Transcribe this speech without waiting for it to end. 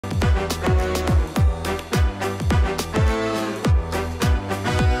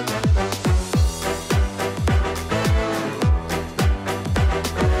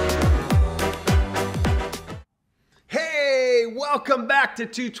Welcome back to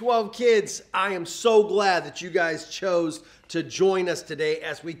 212 Kids. I am so glad that you guys chose to join us today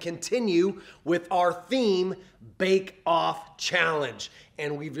as we continue with our theme, Bake Off Challenge.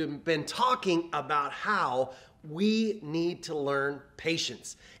 And we've been talking about how we need to learn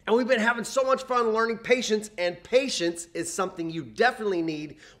patience. And we've been having so much fun learning patience, and patience is something you definitely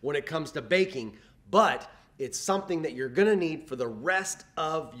need when it comes to baking, but it's something that you're gonna need for the rest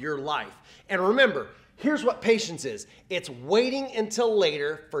of your life. And remember, here's what patience is. It's waiting until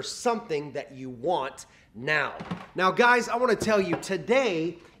later for something that you want now. Now guys, I wanna tell you,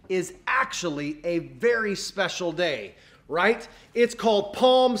 today is actually a very special day, right? It's called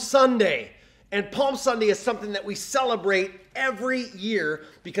Palm Sunday. And Palm Sunday is something that we celebrate every year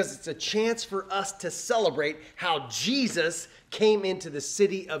because it's a chance for us to celebrate how Jesus came into the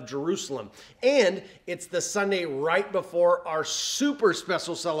city of Jerusalem. And it's the Sunday right before our super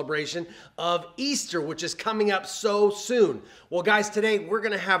special celebration of Easter, which is coming up so soon. Well, guys, today we're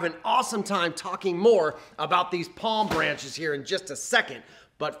gonna have an awesome time talking more about these palm branches here in just a second.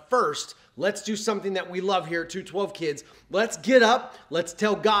 But first, let's do something that we love here at 212 Kids. Let's get up, let's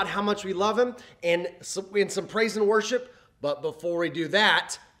tell God how much we love him and in some praise and worship. But before we do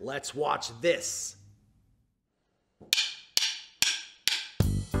that, let's watch this.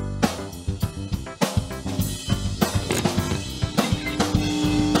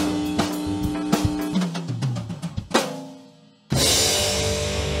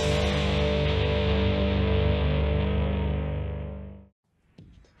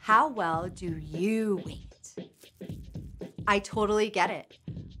 How well do you wait? I totally get it.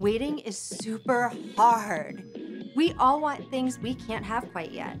 Waiting is super hard. We all want things we can't have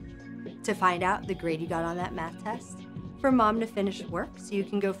quite yet. To find out the grade you got on that math test, for mom to finish work so you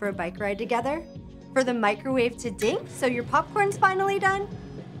can go for a bike ride together, for the microwave to ding so your popcorn's finally done.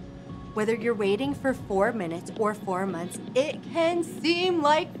 Whether you're waiting for 4 minutes or 4 months, it can seem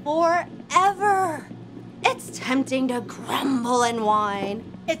like forever. It's tempting to grumble and whine.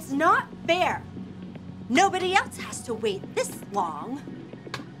 It's not fair. Nobody else has to wait this long.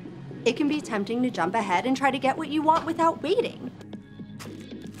 It can be tempting to jump ahead and try to get what you want without waiting.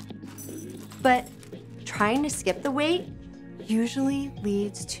 But trying to skip the wait usually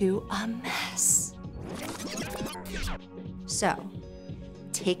leads to a mess. So,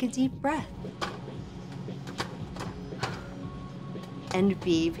 take a deep breath and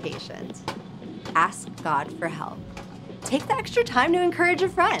be patient. Ask God for help. Take the extra time to encourage a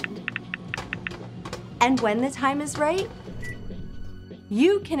friend. And when the time is right,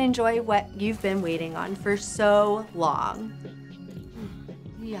 you can enjoy what you've been waiting on for so long.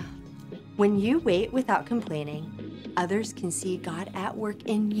 Yeah. When you wait without complaining, others can see God at work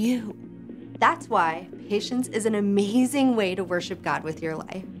in you. That's why patience is an amazing way to worship God with your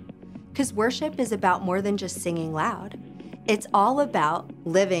life. Because worship is about more than just singing loud. It's all about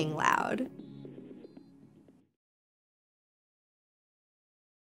living loud.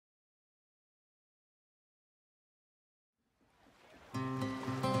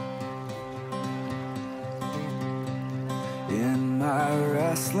 In my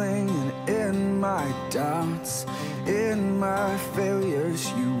wrestling and in my doubts, in my failures,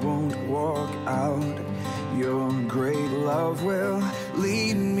 you won't walk out. Your great love will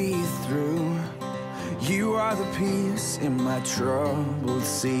lead me through. You are the peace in my troubled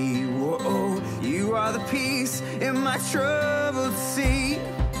sea. Whoa, you are the peace in my troubled sea.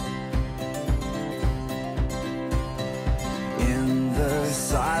 In the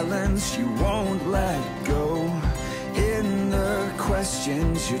silence, you won't let go. In the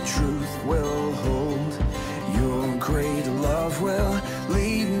questions, your truth will hold. Your great love will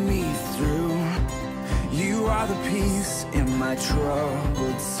lead me through. You are the peace in my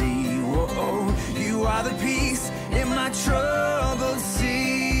troubled sea. Whoa, you are the peace in my troubled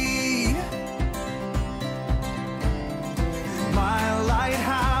sea. My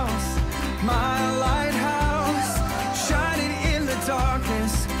lighthouse, shining in the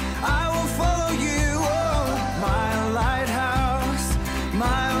darkness, I will follow you.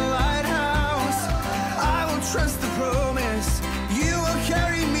 Trust the promise, you will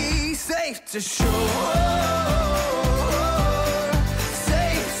carry me safe to shore,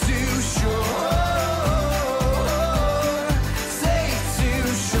 safe to shore, safe to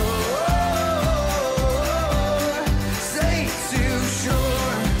shore, safe to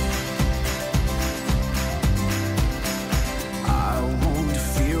shore. I won't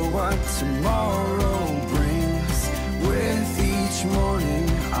fear what tomorrow brings. With each morning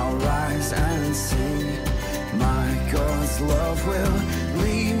I'll rise and sing. My God's love will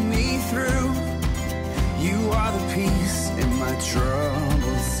lead me through. You are the peace in my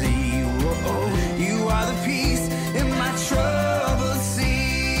troubled sea. Whoa, you are the peace in my troubled sea.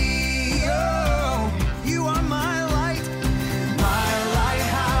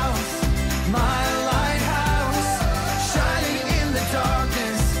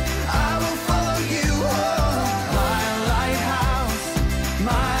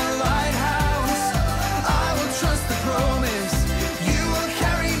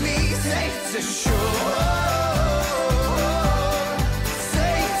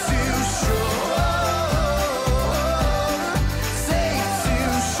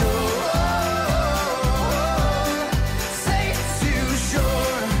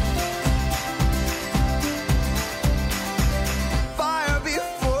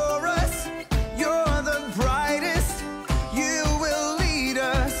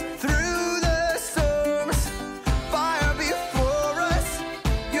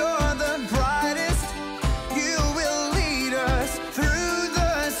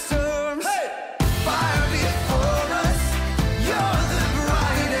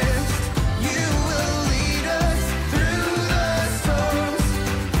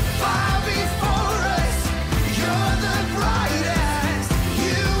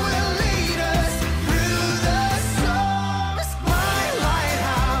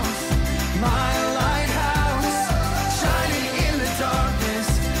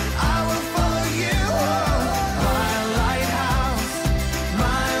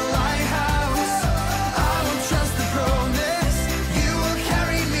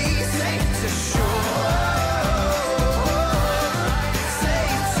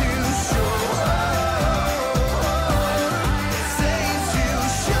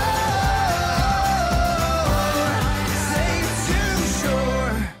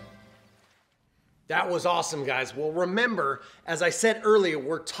 That was awesome, guys. Well, remember, as I said earlier,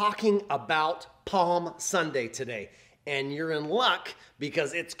 we're talking about Palm Sunday today. And you're in luck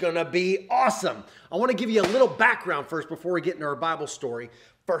because it's going to be awesome. I want to give you a little background first before we get into our Bible story.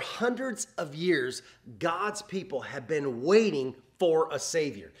 For hundreds of years, God's people have been waiting for a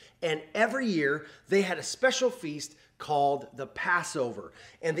Savior. And every year, they had a special feast called the Passover.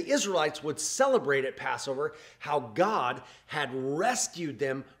 And the Israelites would celebrate at Passover how God had rescued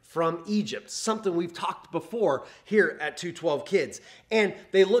them from Egypt, something we've talked before here at 212 Kids. And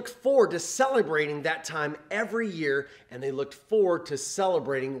they looked forward to celebrating that time every year, and they looked forward to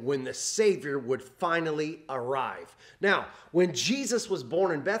celebrating when the Savior would finally arrive. Now, when Jesus was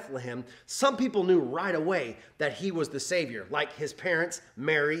born in Bethlehem, some people knew right away that he was the Savior, like his parents,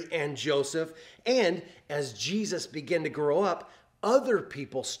 Mary and Joseph. And as Jesus began to grow up, other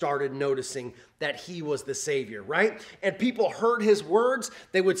people started noticing that he was the Savior, right? And people heard his words.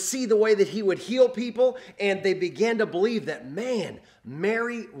 They would see the way that he would heal people, and they began to believe that, man,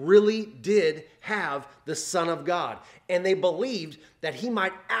 Mary really did have the Son of God. And they believed that he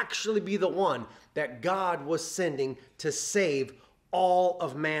might actually be the one that God was sending to save all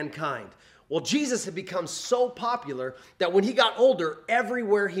of mankind. Well, Jesus had become so popular that when he got older,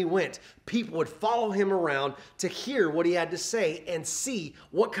 everywhere he went, people would follow him around to hear what he had to say and see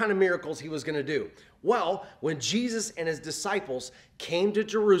what kind of miracles he was going to do. Well, when Jesus and his disciples came to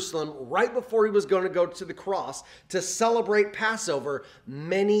Jerusalem right before he was going to go to the cross to celebrate Passover,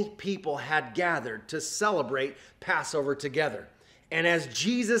 many people had gathered to celebrate Passover together. And as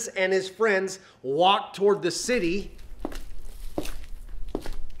Jesus and his friends walked toward the city,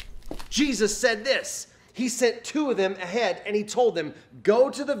 Jesus said this. He sent two of them ahead and he told them, go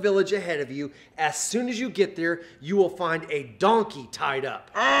to the village ahead of you. As soon as you get there, you will find a donkey tied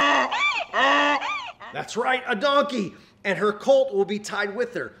up. That's right, a donkey. And her colt will be tied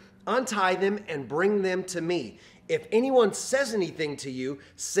with her. Untie them and bring them to me. If anyone says anything to you,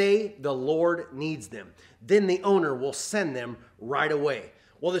 say the Lord needs them. Then the owner will send them right away.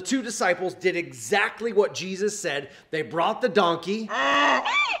 Well, the two disciples did exactly what Jesus said. They brought the donkey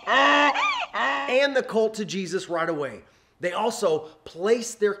and the colt to Jesus right away. They also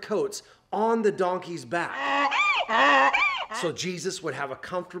placed their coats on the donkey's back so Jesus would have a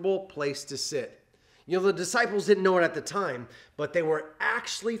comfortable place to sit. You know, the disciples didn't know it at the time, but they were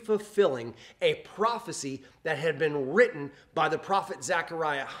actually fulfilling a prophecy that had been written by the prophet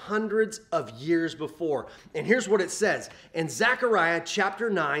Zechariah hundreds of years before. And here's what it says. In Zechariah chapter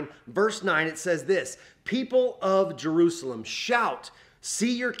 9, verse 9, it says this, people of Jerusalem, shout,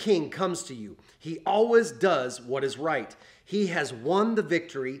 see your king comes to you. He always does what is right. He has won the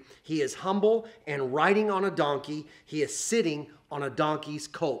victory. He is humble and riding on a donkey. He is sitting on a donkey's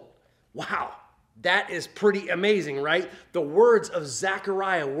colt. Wow. That is pretty amazing, right? The words of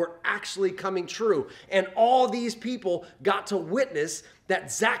Zechariah were actually coming true. And all these people got to witness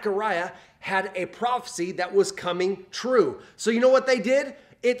that Zechariah had a prophecy that was coming true. So you know what they did?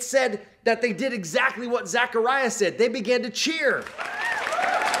 It said that they did exactly what Zechariah said. They began to cheer.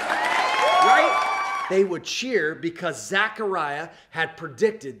 Right? They would cheer because Zechariah had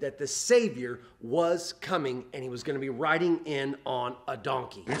predicted that the Savior was coming and he was going to be riding in on a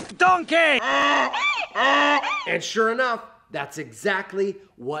donkey. Donkey! And sure enough, that's exactly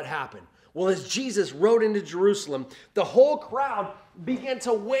what happened. Well, as Jesus rode into Jerusalem, the whole crowd began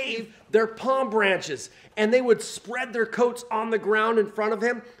to wave their palm branches, and they would spread their coats on the ground in front of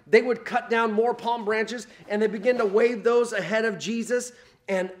him. They would cut down more palm branches, and they began to wave those ahead of Jesus.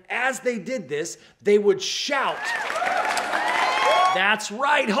 And as they did this, they would shout. That's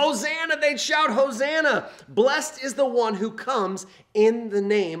right, Hosanna. They'd shout, Hosanna. Blessed is the one who comes in the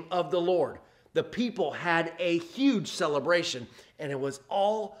name of the Lord. The people had a huge celebration, and it was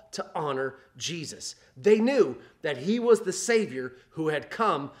all to honor Jesus. They knew that he was the Savior who had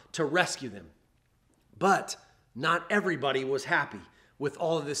come to rescue them. But not everybody was happy with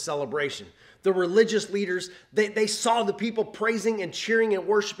all of this celebration. The religious leaders, they saw the people praising and cheering and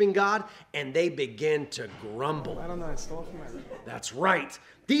worshiping God, and they began to grumble. I don't know, I stole from my... That's right.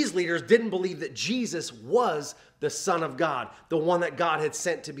 These leaders didn't believe that Jesus was the Son of God, the one that God had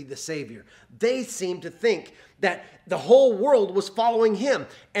sent to be the Savior. They seemed to think that the whole world was following him,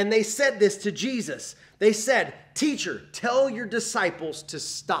 and they said this to Jesus. They said, "Teacher, tell your disciples to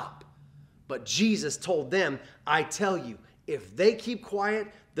stop." But Jesus told them, "I tell you, if they keep quiet,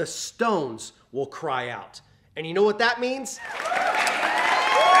 the stones will cry out." And you know what that means?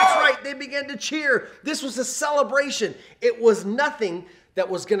 That's right, they began to cheer. This was a celebration. It was nothing that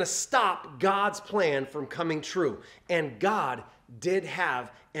was going to stop God's plan from coming true. And God did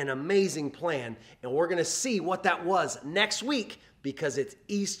have an amazing plan. And we're going to see what that was next week because it's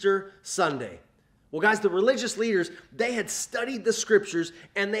Easter Sunday. Well, guys, the religious leaders, they had studied the scriptures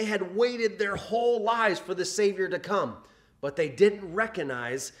and they had waited their whole lives for the Savior to come. But they didn't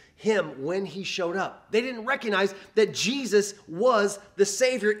recognize him when he showed up. They didn't recognize that Jesus was the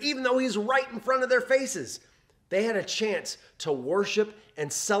Savior, even though he's right in front of their faces. They had a chance to worship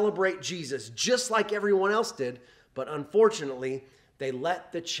and celebrate Jesus just like everyone else did, but unfortunately, they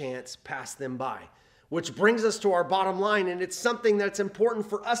let the chance pass them by. Which brings us to our bottom line, and it's something that's important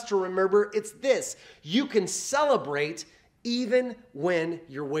for us to remember. It's this: you can celebrate even when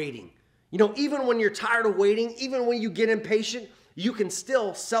you're waiting. You know, even when you're tired of waiting, even when you get impatient, you can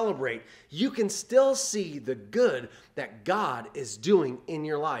still celebrate. You can still see the good that God is doing in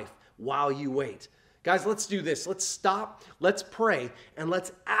your life while you wait. Guys, let's do this. Let's stop, let's pray, and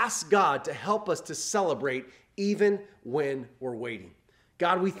let's ask God to help us to celebrate even when we're waiting.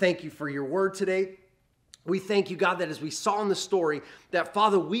 God, we thank you for your word today. We thank you, God, that as we saw in the story, that,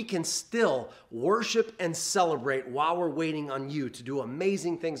 Father, we can still worship and celebrate while we're waiting on you to do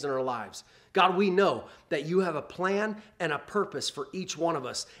amazing things in our lives. God, we know that you have a plan and a purpose for each one of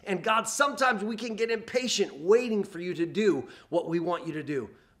us. And God, sometimes we can get impatient waiting for you to do what we want you to do.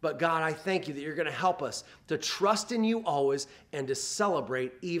 But God, I thank you that you're going to help us to trust in you always and to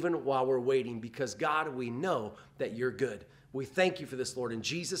celebrate even while we're waiting, because God, we know that you're good. We thank you for this, Lord, in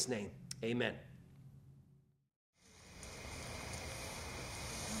Jesus' name. Amen.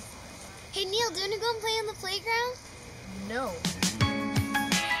 Hey Neil, do you want to go and play on the playground? No.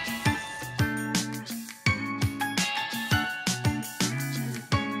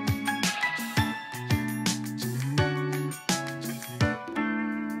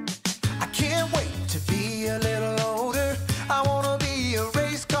 I can't wait to be a little older. I wanna be a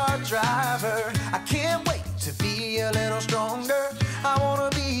race car driver. I can't wait to be a little stronger. I wanna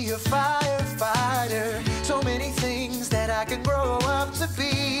be a firefighter. So many things that I can grow up to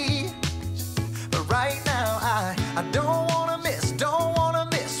be. But right now I don't wanna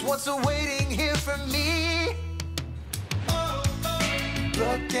miss what's awaiting here for me.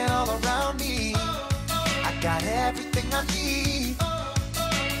 Looking all around me, I got everything I need.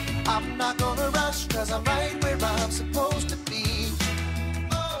 I'm not gonna rush, cause I'm right where I'm supposed to be.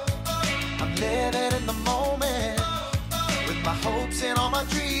 I'm living in the moment, with my hopes and all my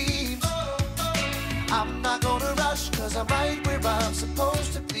dreams. I'm not gonna rush, cause I'm right where I'm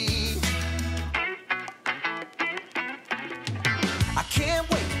supposed to be. I can't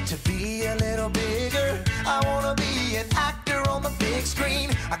wait to be a little bigger. I wanna be an actor on the big screen.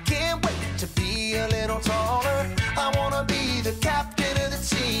 I can't wait to be a little taller. I wanna be the captain of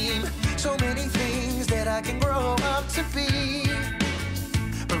the team. So many things that I can grow up to be.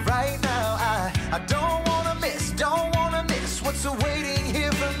 But right now I don't wanna miss what's awaiting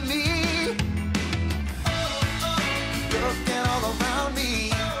here for me. Looking all around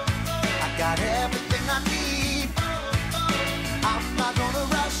me, I got everything I need. I'm not gonna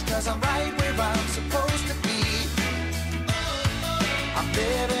rush, cause I'm right where I'm supposed to be. I'm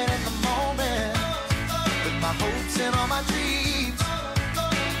living in the moment, with my hopes and all my dreams.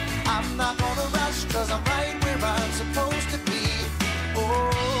 I'm not gonna rush, cause I'm right where I'm supposed to be.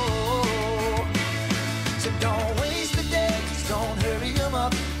 Oh, so don't waste the days, don't hurry them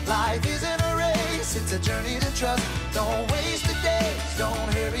up. Life isn't a race, it's a journey to trust. Don't waste the days,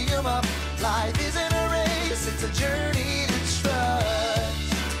 don't hurry them up. Life isn't a race, it's a journey to trust.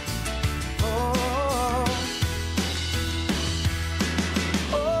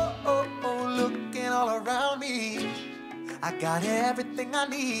 Looking all around me, I got everything I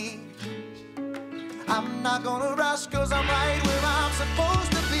need. I'm not gonna rush, cause I'm right where I'm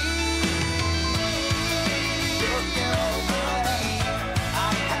supposed to be. Looking all around me,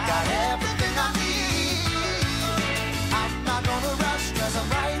 I got everything I need. I'm not gonna rush, cause I'm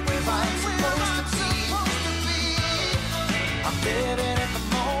right where I'm supposed to be. I'm living in the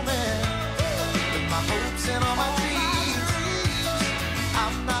moment, with my hopes and all my dreams.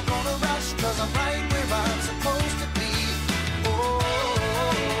 I'm not gonna rush, cause I'm right where I'm supposed to be.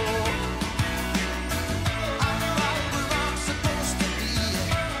 I'm right where I'm supposed to be.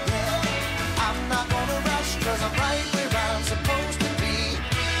 Yeah. I'm not gonna rush, cause I'm right where I'm supposed to be.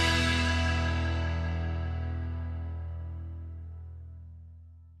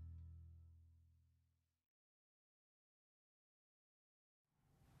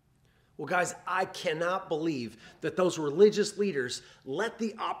 Well, guys, I cannot believe that those religious leaders let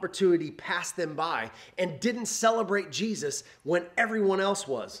the opportunity pass them by and didn't celebrate Jesus when everyone else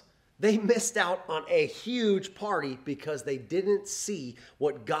was. They missed out on a huge party because they didn't see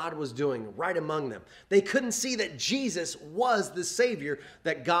what God was doing right among them. They couldn't see that Jesus was the Savior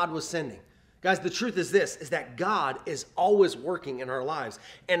that God was sending. Guys, the truth is this, is that God is always working in our lives.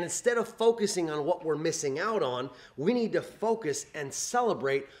 And instead of focusing on what we're missing out on, we need to focus and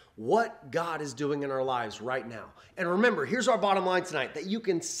celebrate what God is doing in our lives right now. And remember, here's our bottom line tonight, that you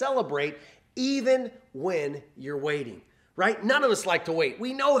can celebrate even when you're waiting. Right? None of us like to wait.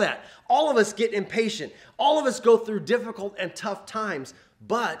 We know that. All of us get impatient. All of us go through difficult and tough times.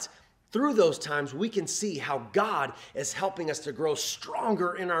 But through those times, we can see how God is helping us to grow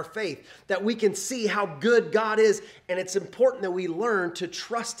stronger in our faith, that we can see how good God is. And it's important that we learn to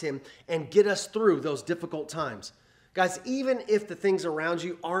trust Him and get us through those difficult times. Guys, even if the things around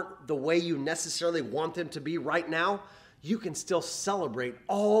you aren't the way you necessarily want them to be right now, you can still celebrate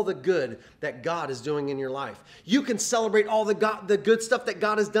all the good that God is doing in your life. You can celebrate all the good stuff that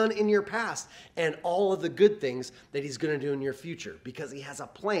God has done in your past and all of the good things that He's going to do in your future, because He has a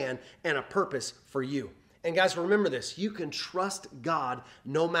plan and a purpose for you. And guys, remember this, you can trust God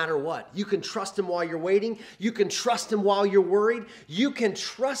no matter what. You can trust Him while you're waiting. You can trust Him while you're worried. You can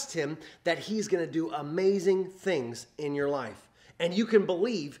trust Him that He's going to do amazing things in your life. And you can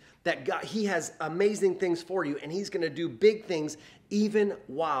believe that God, He has amazing things for you, and He's going to do big things even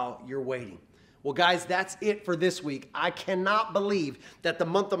while you're waiting. Well, guys, that's it for this week. I cannot believe that the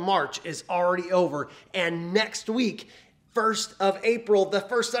month of March is already over. And next week, 1st of April, the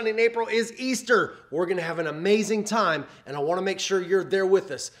first Sunday in April is Easter. We're going to have an amazing time, and I want to make sure you're there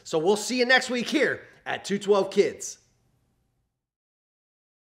with us. So we'll see you next week here at 212 Kids.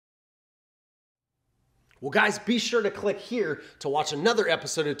 Well, guys, be sure to click here to watch another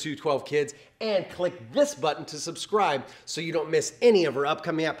episode of 212 Kids, and click this button to subscribe so you don't miss any of our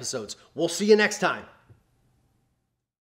upcoming episodes. We'll see you next time.